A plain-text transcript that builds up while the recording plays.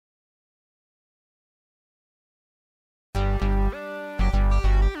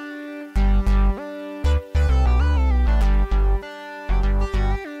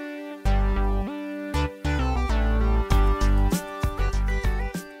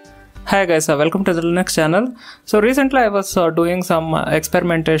Hi guys, welcome to the Linux channel. So recently I was doing some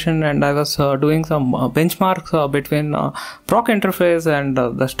experimentation and I was doing some benchmarks between proc interface and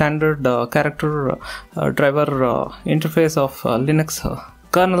the standard character driver interface of Linux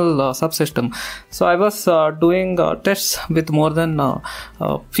kernel subsystem. So I was doing tests with more than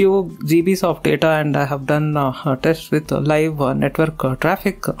few GBs of data, and I have done tests with live network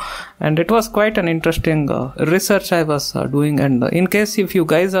traffic, and it was quite an interesting research I was doing. And in case if you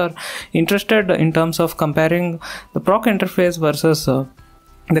guys are interested in terms of comparing the proc interface versus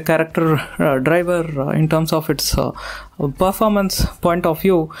the character driver in terms of its performance point of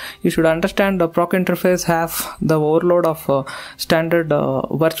view, you should understand the proc interface have the overload of standard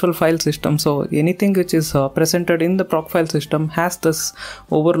virtual file system. So anything which is presented in the proc file system has this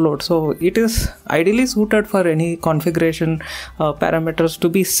overload. So it is ideally suited for any configuration parameters to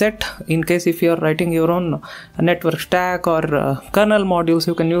be set. In case if you are writing your own network stack or kernel modules,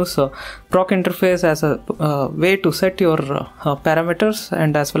 you can use proc interface as a way to set your parameters,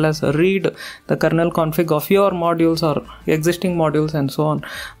 and as well as read the kernel config of your modules or existing modules and so on.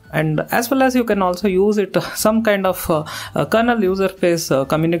 And as well as you can also use it some kind of kernel user space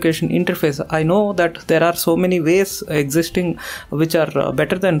communication interface. I know that there are so many ways existing which are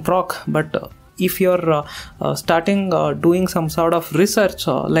better than proc, but if you're starting doing some sort of research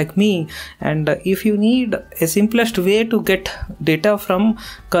like me, and if you need a simplest way to get data from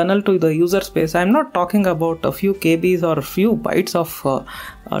kernel to the user space, I'm not talking about a few KBs or a few bytes of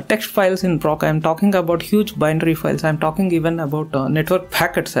text files in proc. I'm talking about huge binary files. I'm talking even about network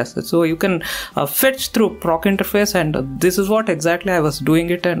packets as such. So you can fetch through proc interface, and this is what exactly I was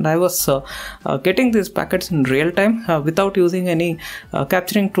doing it, and I was getting these packets in real time without using any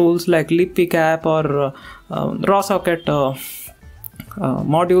capturing tools like libpcap or raw socket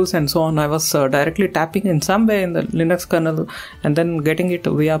modules and so on. I was directly tapping in some way in the Linux kernel and then getting it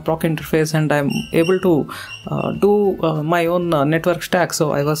via proc interface, and I'm able to do my own network stack.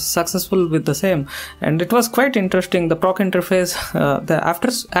 So I was successful with the same, and it was quite interesting. The proc interface,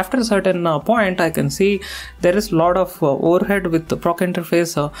 after a certain point, I can see there is a lot of overhead with the proc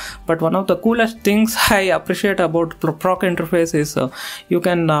interface, but one of the coolest things I appreciate about proc interface is you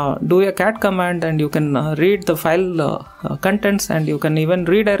can do a cat command and you can read the file contents, and you can even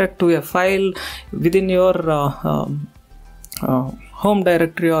redirect to a file within your home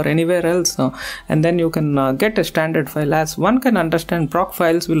directory or anywhere else, and then you can get a standard file. As one can understand, proc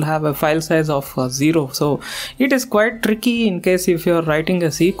files will have a file size of 0, so it is quite tricky in case if you are writing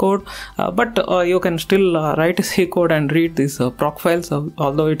a C code, but you can still write a C code and read these proc files,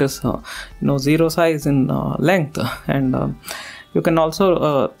 although it is 0 size in length. And you can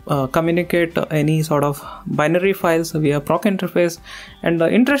also communicate any sort of binary files via proc interface. And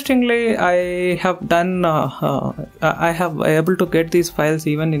interestingly, I have done I have able to get these files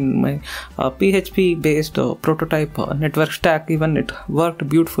even in my PHP based prototype network stack. Even it worked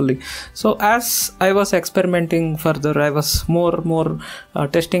beautifully. So as I was experimenting further, I was more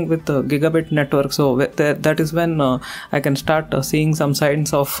testing with the gigabit network. So that is when I can start seeing some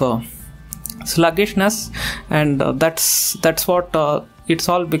signs of sluggishness, and that's what it's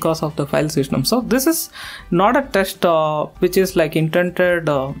all because of the file system. So this is not a test which is like intended,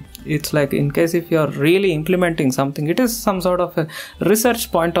 it's like in case if you're really implementing something, it is some sort of a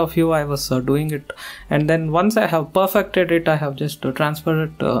research point of view I was doing it. And then once I have perfected it, I have just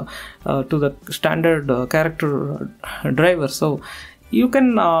transferred it to the standard character driver. So you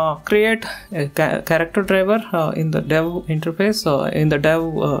can create a character driver in the dev interface, in the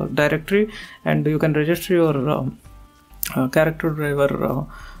dev directory, and you can register your character driver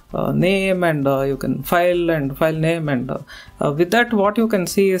name, and you can file name, and with that what you can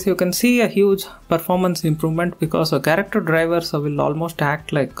see is you can see a huge performance improvement, because character drivers will almost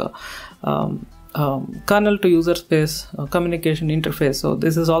act like kernel to user space communication interface. So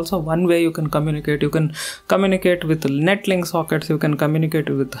this is also one way you can communicate. You can communicate with netlink sockets, you can communicate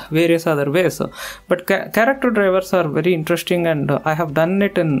with various other ways, but character drivers are very interesting, and I have done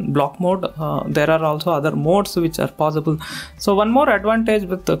it in block mode. There are also other modes which are possible. So one more advantage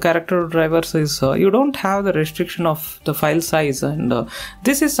with the character drivers is you don't have the restriction of the file size, and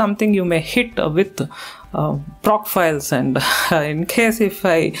this is something you may hit with proc files. And in case if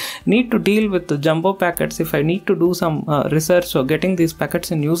I need to deal with the jumbo packets, if I need to do some research or getting these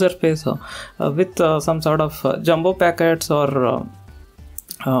packets in user space with some sort of jumbo packets or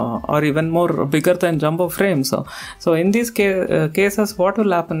or even more bigger than jumbo frames. So in these cases, what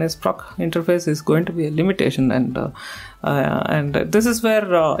will happen is proc interface is going to be a limitation, and this is where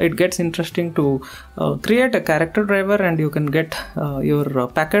it gets interesting to create a character driver, and you can get your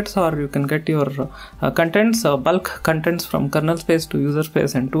packets, or you can get your contents, bulk contents from kernel space to user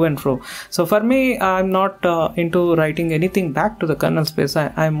space and to and fro. So for me, I'm not into writing anything back to the kernel space.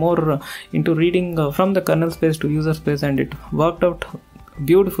 I'm more into reading from the kernel space to user space, and it worked out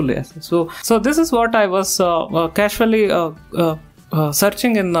beautifully. So this is what I was casually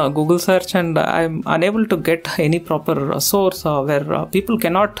searching in Google search, and I'm unable to get any proper source where people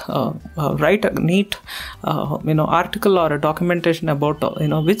cannot write a neat article or a documentation about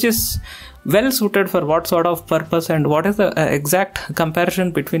which is well suited for what sort of purpose, and what is the exact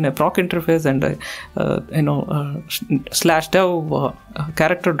comparison between a proc interface and a /dev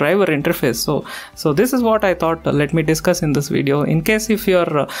character driver interface. So this is what I thought let me discuss in this video. In case if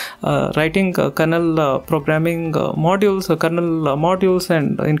you're writing kernel programming kernel modules,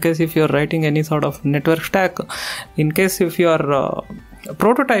 and in case if you're writing any sort of network stack, in case if you're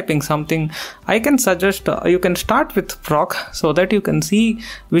prototyping something, I can suggest you can start with proc, so that you can see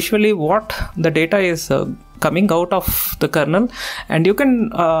visually what the data is coming out of the kernel, and you can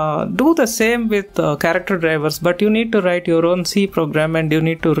do the same with character drivers, but you need to write your own C program, and you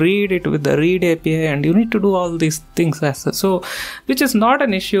need to read it with the read API, and you need to do all these things so, which is not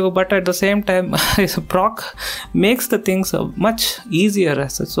an issue, but at the same time proc makes the things much easier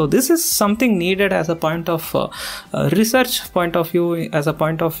so this is something needed as a point of research point of view, as a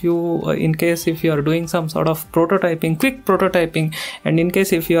point of view in case if you are doing some sort of prototyping, quick prototyping, and in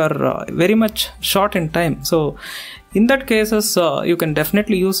case if you are very much short in time. So in that cases, you can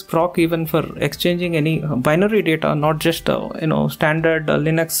definitely use proc even for exchanging any binary data, not just standard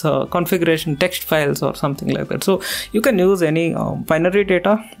Linux configuration text files or something like that. So you can use any binary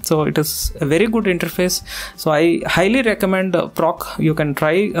data. So it is a very good interface. So I highly recommend proc. You can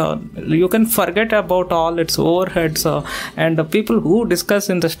try. You can forget about all its overheads and the people who discuss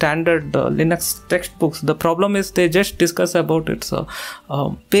in the standard Linux textbooks. The problem is they just discuss about its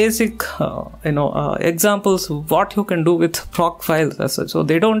basic examples, what you can do with proc files as such. So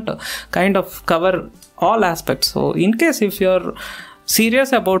they don't kind of cover all aspects. So in case if you're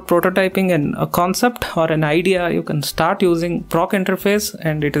serious about prototyping and a concept or an idea, you can start using proc interface,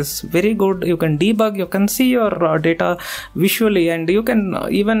 and it is very good. You can debug, you can see your data visually, and you can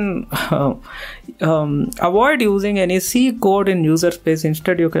even avoid using any C code in user space.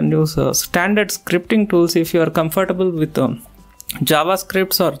 Instead, you can use standard scripting tools. If you are comfortable with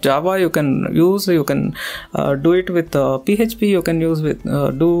JavaScripts or Java, you can do it with PHP, you can use with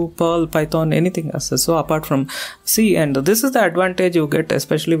do Perl, Python, anything else. So apart from C, and this is the advantage you get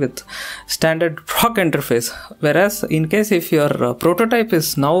especially with standard proc interface. Whereas in case if your prototype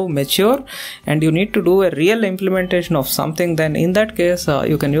is now mature and you need to do a real implementation of something, then in that case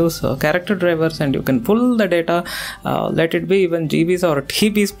you can use character drivers, and you can pull the data, let it be even GBs or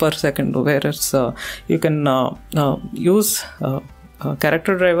TBs per second, whereas you can use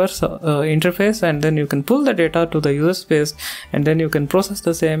character drivers interface, and then you can pull the data to the user space, and then you can process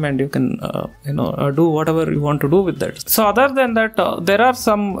the same, and you can do whatever you want to do with that. So other than that, there are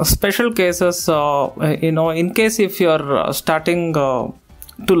some special cases in case if you're starting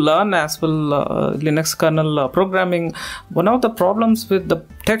to learn as well Linux kernel programming. One of the problems with the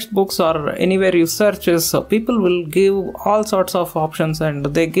textbooks or anywhere you search is people will give all sorts of options, and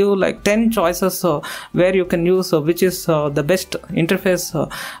they give like 10 choices where you can use which is the best interface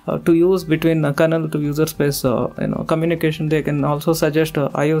to use between kernel to user space communication. They can also suggest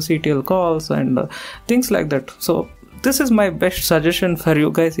IOCTL calls and things like that. So this is my best suggestion for you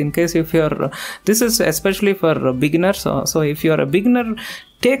guys in case if you're this is especially for beginners. So if you're a beginner,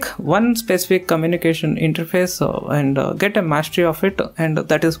 take one specific communication interface and get a mastery of it, and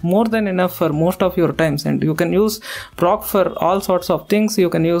that is more than enough for most of your times. And you can use proc for all sorts of things.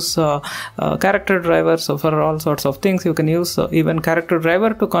 You can use character drivers for all sorts of things. You can use even character driver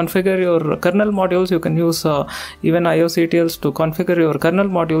to configure your kernel modules. You can use even IOCTLs to configure your kernel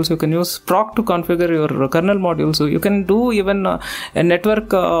modules. You can use proc to configure your kernel modules. So you can do even a network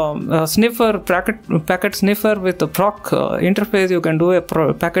sniffer, packet sniffer with the proc interface. You can do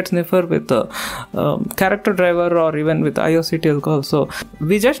a packet sniffer with the character driver or even with IOCTL call. So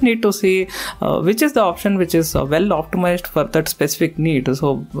we just need to see which is the option which is well optimized for that specific need.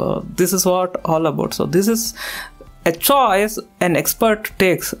 So this is what all about. So this is a choice an expert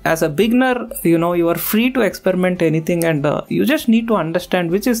takes. As a beginner, you are free to experiment anything, and you just need to understand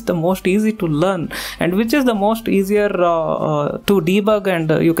which is the most easy to learn and which is the most easier to debug,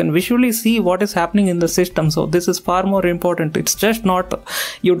 and you can visually see what is happening in the system. So this is far more important. It's just not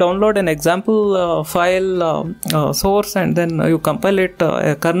you download an example file source and then you compile it,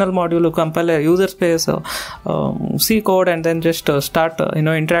 a kernel module, you compile a user space C code, and then just start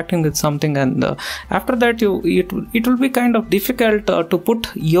interacting with something, and after that it will be kind of difficult to put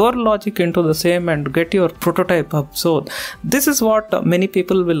your logic into the same and get your prototype up. So this is what many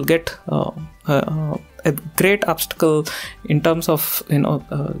people will get a great obstacle in terms of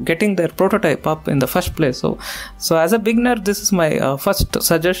getting their prototype up in the first place. So as a beginner, this is my first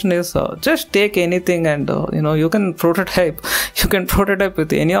suggestion is just take anything, and you can prototype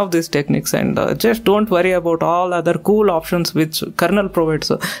with any of these techniques, and just don't worry about all other cool options which kernel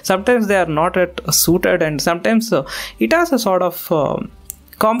provides. Sometimes they are not suited, and sometimes it has a sort of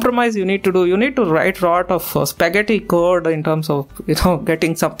compromise you need to do. You need to write a lot of spaghetti code in terms of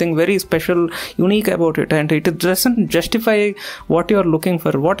getting something very special, unique about it, and it doesn't justify what you are looking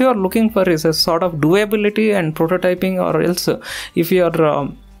for. What you are looking for is a sort of doability and prototyping, or else if you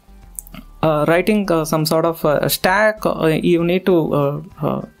are writing some sort of stack, you need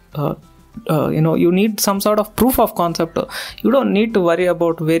to you need some sort of proof of concept. You don't need to worry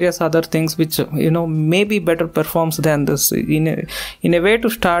about various other things which maybe better performs than this. In a way to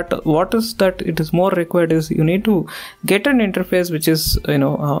start, what is that it is more required is you need to get an interface which is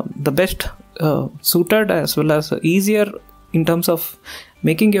the best suited as well as easier in terms of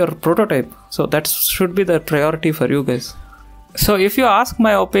making your prototype. So that should be the priority for you guys. So if you ask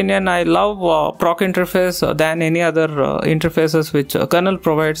my opinion, I love proc interface than any other interfaces which kernel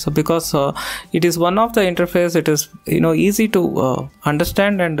provides, because it is one of the interface. It is easy to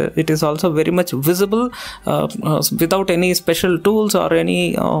understand, and it is also very much visible without any special tools or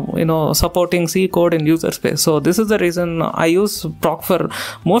any supporting C code in user space. So this is the reason I use proc for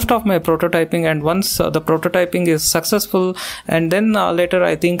most of my prototyping, and once the prototyping is successful, and then later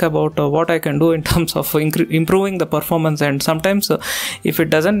I think about what I can do in terms of improving the performance. And sometimes if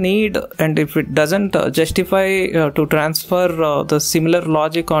it doesn't need, and if it doesn't justify to transfer the similar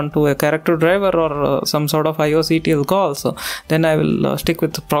logic onto a character driver or some sort of IOCTL calls, then I will stick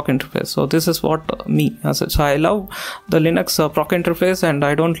with the proc interface. So this is what me as such. So I love the Linux proc interface, and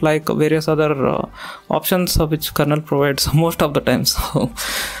I don't like various other options which kernel provides most of the time.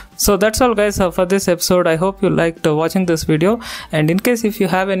 So that's all guys for this episode. I hope you liked watching this video, and in case if you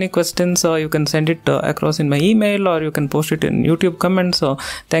have any questions, you can send it across in my email, or you can post it in YouTube comments. So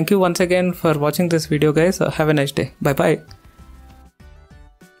thank you once again for watching this video guys. Have a nice day. Bye bye.